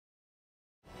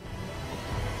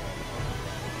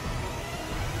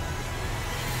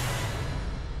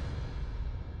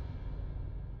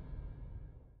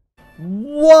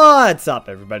What's up,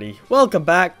 everybody? Welcome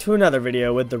back to another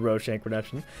video with the Roshank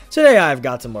Redemption. Today I've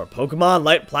got some more Pokemon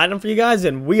Light Platinum for you guys,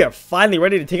 and we are finally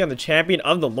ready to take on the champion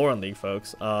of the Lauren League,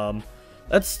 folks.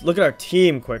 Let's look at our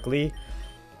team quickly.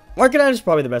 Arcanine is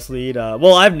probably the best lead.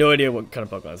 Well, I have no idea what kind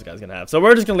of Pokemon this guy's gonna have, so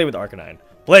we're just gonna lead with Arcanine.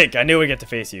 Blake, I knew we'd get to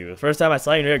face you. The first time I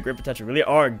saw you, you had great potential. You really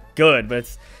are good,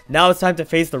 but now it's time to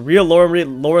face the real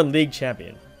Lauren League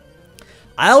champion.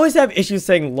 I always have issues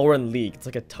saying Lauren League. It's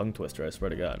like a tongue twister, I swear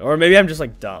to God. Or maybe I'm just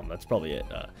like dumb. That's probably it.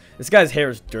 This guy's hair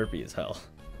is derpy as hell.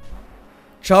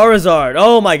 Charizard.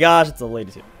 Oh my gosh, it's a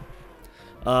lady too.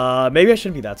 Maybe I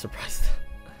shouldn't be that surprised.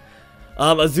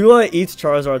 Azula eats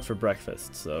Charizards for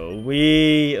breakfast. So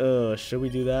we, should we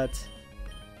do that?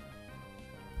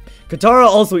 Katara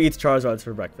also eats Charizards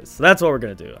for breakfast. So that's what we're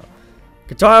going to do.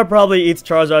 Katara probably eats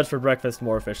Charizards for breakfast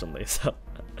more efficiently. So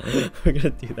we're going to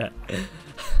do that.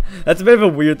 That's a bit of a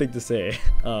weird thing to say.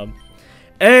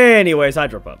 Anyways,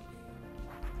 Hydro Pump.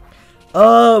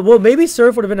 Well, maybe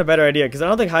Surf would have been a better idea, because I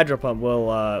don't think Hydro Pump will,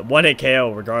 1-hit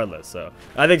KO regardless, so.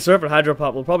 I think Surf and Hydro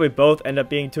Pump will probably both end up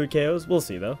being 2 KOs. We'll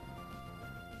see, though.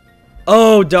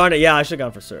 Oh, darn it. Yeah, I should have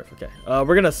gone for Surf. Okay.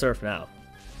 We're gonna Surf now.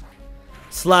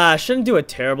 Slash. Shouldn't do a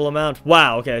terrible amount.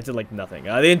 Wow, okay, I did, like, nothing.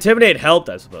 The Intimidate helped,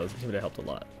 I suppose. Intimidate helped a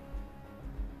lot.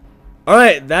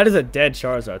 Alright, that is a dead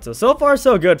Charizard. So far,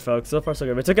 so good, folks. So far, so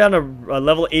good. We took out a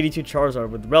level 82 Charizard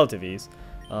with relative ease.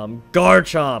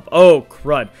 Garchomp. Oh,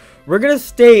 crud. We're going to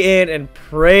stay in and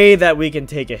pray that we can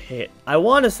take a hit. I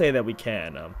want to say that we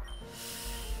can.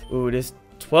 Ooh, this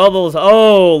 12 levels.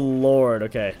 Oh, Lord.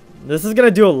 Okay. This is going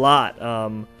to do a lot.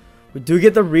 We do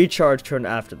get the recharge turn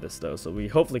after this, though, so we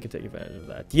hopefully can take advantage of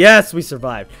that. Yes, we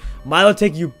survived.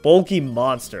 Milotic, you bulky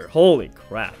monster. Holy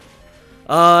crap.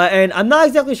 And I'm not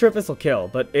exactly sure if this will kill,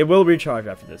 but it will recharge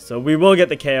after this, so we will get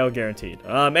the KO guaranteed.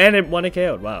 And it won a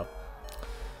KO'd. Wow.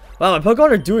 Wow, my Pokemon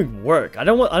are doing work. I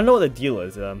don't know what the deal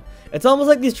is. It's almost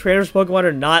like these trainers' Pokemon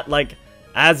are not like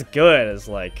as good as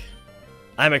like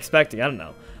I'm expecting. I don't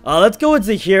know. Let's go with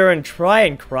Zahir and try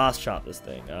and cross chop this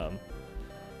thing.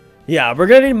 Yeah, we're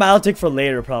gonna need Milotic for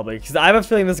later probably, because I have a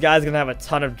feeling this guy's gonna have a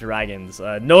ton of dragons.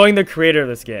 Knowing the creator of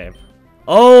this game.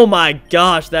 Oh my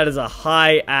gosh, that is a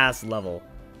high-ass level.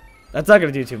 That's not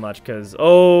going to do too much, because...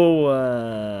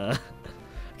 okay,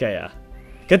 yeah.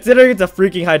 Considering it's a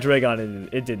freaking Hydreigon,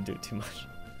 it didn't do too much.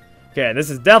 Okay, this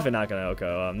is definitely not going to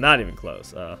OHKO. Not even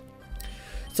close.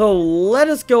 So, let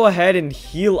us go ahead and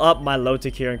heal up my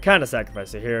Milotic here and kind of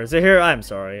sacrifice it here. Zahir, I'm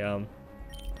sorry.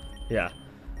 Yeah.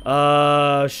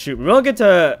 Shoot. We won't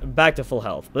get back to full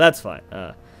health, but that's fine.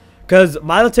 Because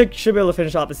Milotic should be able to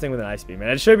finish off this thing with an Ice Beam,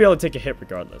 and it should be able to take a hit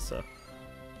regardless, so.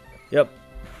 Yep.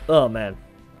 Oh, man.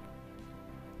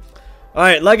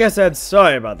 Alright, like I said,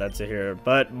 sorry about that, Zahir,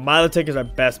 but Milotic is our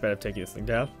best bet of taking this thing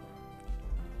down.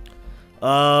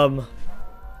 I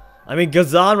mean,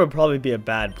 Gazan would probably be a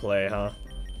bad play, huh?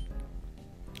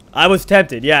 I was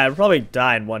tempted. Yeah, I'd probably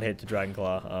die in one hit to Dragon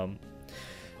Claw.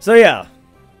 So, yeah.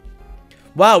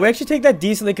 Wow, we actually take that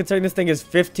decently considering this thing is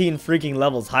 15 freaking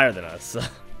levels higher than us.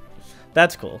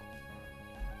 That's cool.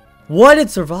 What? It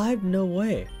survived? No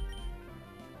way.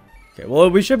 Okay, well,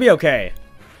 we should be okay.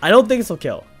 I don't think this will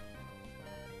kill.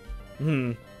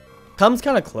 Comes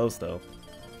kind of close, though.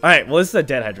 Alright, well, this is a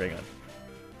dead Hydreigon.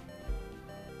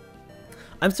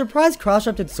 I'm surprised Cross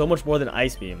Chop did so much more than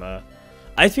Ice Beam.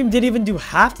 Ice Beam didn't even do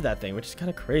half to that thing, which is kind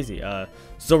of crazy.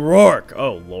 Zoroark.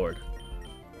 Oh, Lord.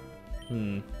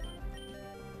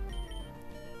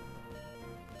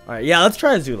 Alright, yeah, let's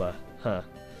try Azula. Huh.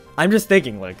 I'm just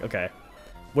thinking, like, okay,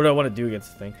 what do I want to do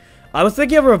against this thing? I was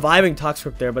thinking of reviving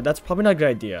Toxicroak there, but that's probably not a good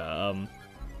idea.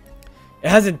 It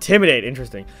has Intimidate.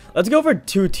 Interesting. Let's go for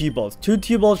 2 T-Bolts. 2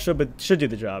 T-Bolts should do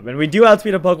the job. And we do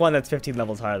outspeed a Pokemon that's 15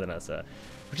 levels higher than us,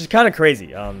 which is kind of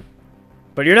crazy.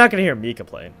 But you're not going to hear me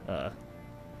complain.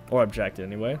 Or object,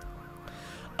 anyway.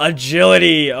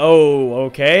 Agility. Oh,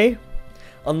 okay.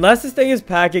 Unless this thing is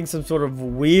packing some sort of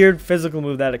weird physical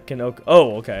move that it can...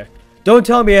 Oh, okay. Don't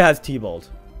tell me it has T-Bolt.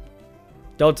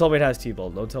 Don't tell me it has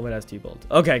T-Bolt. Don't tell me it has T-Bolt.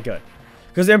 Okay, good.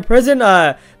 Because Imprison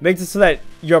makes it so that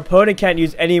your opponent can't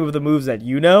use any of the moves that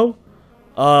you know.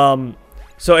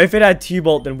 So if it had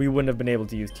T-Bolt, then we wouldn't have been able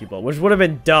to use T-Bolt, which would have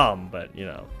been dumb, but, you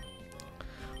know.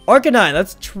 Arcanine,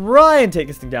 let's try and take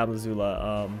this thing down with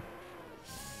Azula.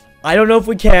 I don't know if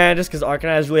we can, just because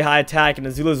Arcanine has really high attack, and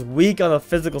Azula's weak on the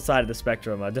physical side of the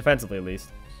spectrum, defensively at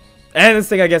least. And this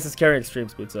thing, I guess, is carrying extreme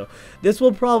speed, so this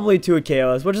will probably 2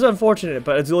 KO us, which is unfortunate,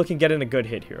 but Azula can get in a good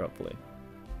hit here, hopefully.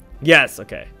 Yes,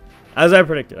 okay. As I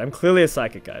predicted. I'm clearly a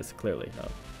psychic, guys. Clearly.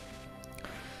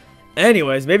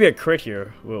 Anyways, maybe a crit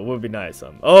here would be nice.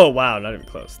 Oh, wow, not even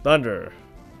close. Thunder.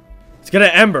 It's gonna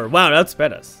Ember. Wow, that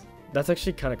sped us. That's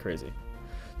actually kind of crazy.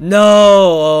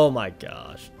 No! Oh my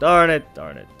gosh. Darn it,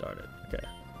 darn it, darn it. Okay.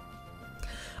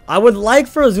 I would like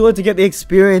for Azula to get the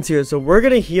experience here, so we're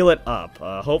gonna heal it up.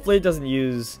 Hopefully it doesn't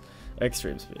use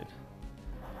extreme speed.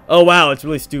 Oh wow, it's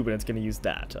really stupid. It's gonna use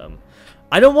that.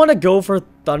 I don't want to go for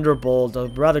Thunderbolt.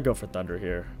 I'd rather go for Thunder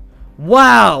here.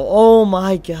 Wow! Oh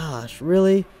my gosh,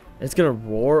 really? It's gonna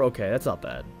roar? Okay, that's not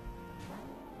bad.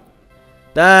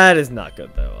 That is not good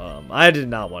though. I did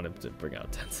not want him to bring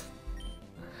out Tenzin.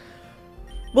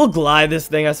 We'll glide this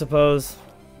thing, I suppose.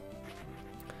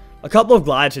 A couple of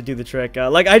glides should do the trick.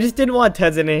 Like, I just didn't want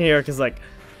Tenzin in here because, like,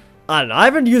 I don't know. I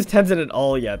haven't used Tenzin at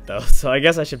all yet, though. So I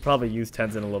guess I should probably use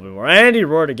Tenzin a little bit more. And he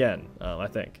roared again, I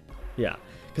think. Yeah.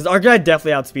 Because Arcanine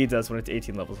definitely outspeeds us when it's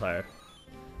 18 levels higher.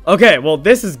 Okay, well,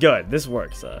 this is good. This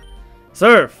works.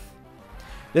 Surf.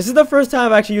 This is the first time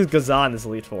I've actually used Gazan in this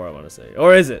Elite Four, I want to say.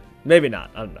 Or is it? Maybe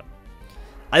not. I don't know.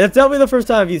 That's definitely the first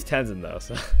time I've used Tenzin, though.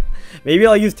 So maybe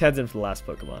I'll use Tenzin for the last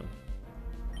Pokemon.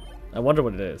 I wonder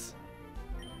what it is.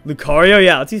 Lucario?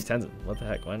 Yeah, let's use Tenzin. What the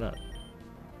heck? Why not?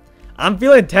 I'm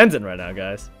feeling Tenzin right now,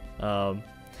 guys.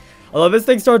 Although this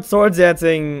thing starts Sword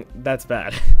Dancing, that's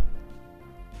bad.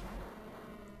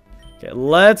 Okay,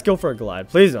 let's go for a Glide.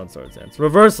 Please don't Sword Dance.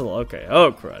 Reversal. Okay.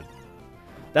 Oh, crud.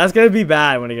 That's going to be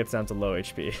bad when it gets down to low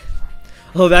HP.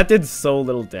 Oh, that did so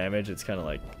little damage. It's kind of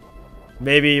like...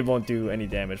 Maybe it won't do any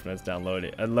damage when it's down low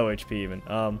HP even.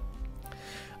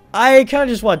 I kind of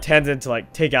just want Tenzin to,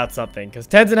 like, take out something. Because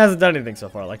Tenzin hasn't done anything so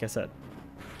far, like I said.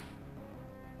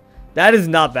 That is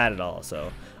not bad at all,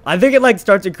 so... I think it, like,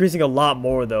 starts increasing a lot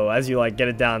more, though, as you, like, get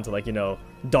it down to, like, you know,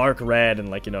 dark red and,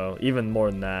 like, you know, even more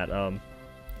than that.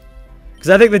 Because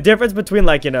I think the difference between,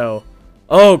 like, you know...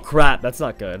 Oh, crap, that's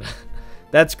not good.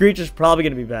 That Screech is probably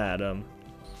going to be bad.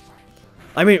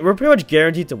 I mean, we're pretty much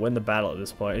guaranteed to win the battle at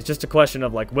this point. It's just a question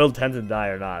of, like, will Tenzin die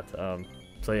or not?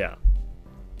 So, yeah.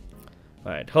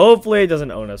 Alright, hopefully it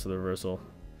doesn't own us with a reversal.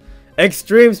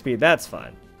 Extreme speed, that's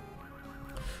fine.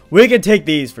 We can take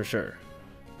these for sure.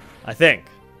 I think.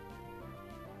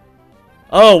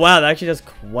 Oh, wow, that actually does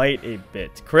quite a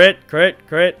bit. Crit, crit,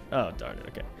 crit. Oh, darn it,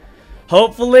 okay.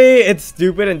 Hopefully it's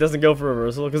stupid and doesn't go for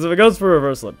reversal, because if it goes for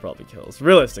reversal, it probably kills.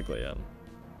 Realistically,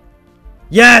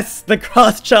 Yes! The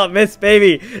cross chop miss,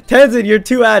 baby! Tenzin, you're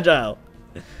too agile.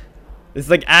 It's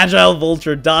like agile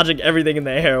vulture dodging everything in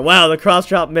the air. Wow, the cross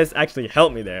chop miss actually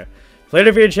helped me there.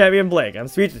 Later for your champion Blake. I'm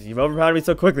speechless. You've overpowered me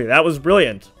so quickly. That was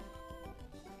brilliant.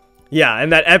 Yeah,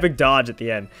 and that epic dodge at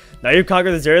the end. Now you've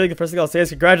conquered this area league. The first thing I'll say is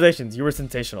congratulations. You were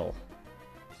sensational.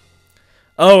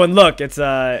 Oh, and look,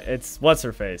 it's what's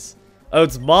her face? Oh,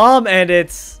 it's Mom and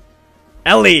it's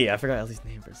Ellie. I forgot Ellie's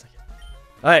name for a second.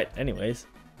 Alright, anyways.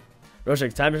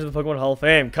 Roshik, time to enter the Pokemon Hall of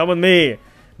Fame. Come with me.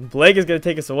 Blake is gonna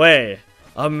take us away.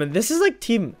 This is like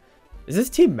Team... Is this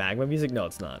Team Magma music? No,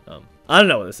 it's not. I don't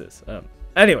know what this is.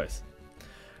 Anyways.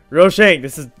 Roshik,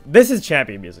 this is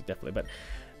champion music, definitely. But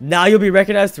now you'll be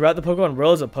recognized throughout the Pokemon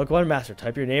world as a Pokemon Master.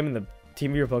 Type your name and the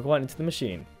team of your Pokemon into the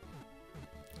machine.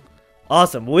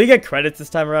 Awesome. Will we get credits this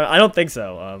time around? I don't think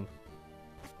so.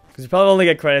 Because you probably only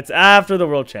get credits after the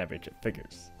World Championship.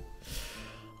 Figures.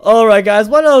 Alright guys,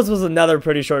 well, I know this was another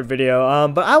pretty short video,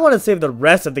 but I want to save the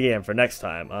rest of the game for next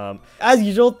time. As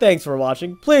usual, thanks for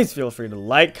watching. Please feel free to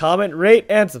like, comment, rate,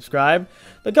 and subscribe.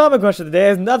 The comment question of the day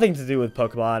has nothing to do with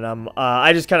Pokemon.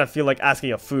 I just kind of feel like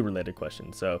asking a food-related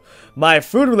question. So, my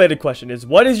food-related question is,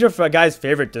 what is your guys'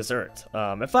 favorite dessert?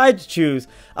 If I had to choose,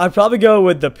 I'd probably go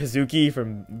with the Pizookie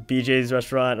from BJ's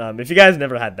restaurant. If you guys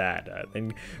never had that,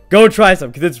 then go try some,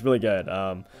 because it's really good.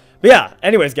 But yeah,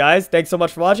 anyways guys, thanks so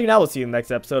much for watching, and I will see you in the next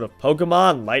episode of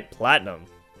Pokemon Light Platinum.